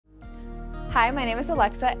Hi, my name is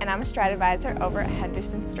Alexa and I'm a Stride Advisor over at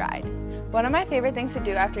Henderson Stride. One of my favorite things to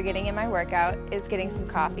do after getting in my workout is getting some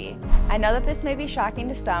coffee. I know that this may be shocking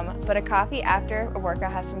to some, but a coffee after a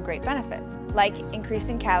workout has some great benefits, like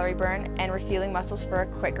increasing calorie burn and refueling muscles for a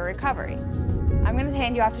quicker recovery. I'm going to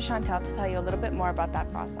hand you off to Chantal to tell you a little bit more about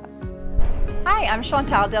that process. Hi, I'm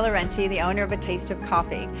Chantal De Laurenti, the owner of A Taste of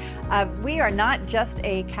Coffee. We are not just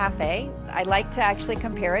a cafe. I like to actually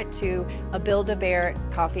compare it to a Build-A-Bear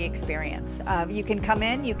coffee experience. You can come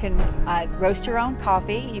in, you can roast your own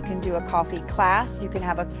coffee, you can do a coffee class, you can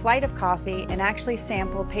have a flight of coffee, and actually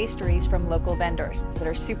sample pastries from local vendors that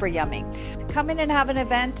are super yummy. Come in and have an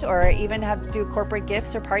event or even do corporate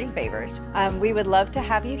gifts or party favors. We would love to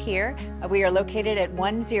have you here. We are located at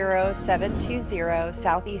 10720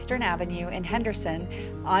 Southeastern Avenue in Henderson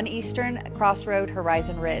on Eastern Crossroad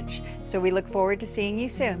Horizon Ridge. So we look forward to seeing you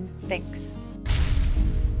soon. Thanks.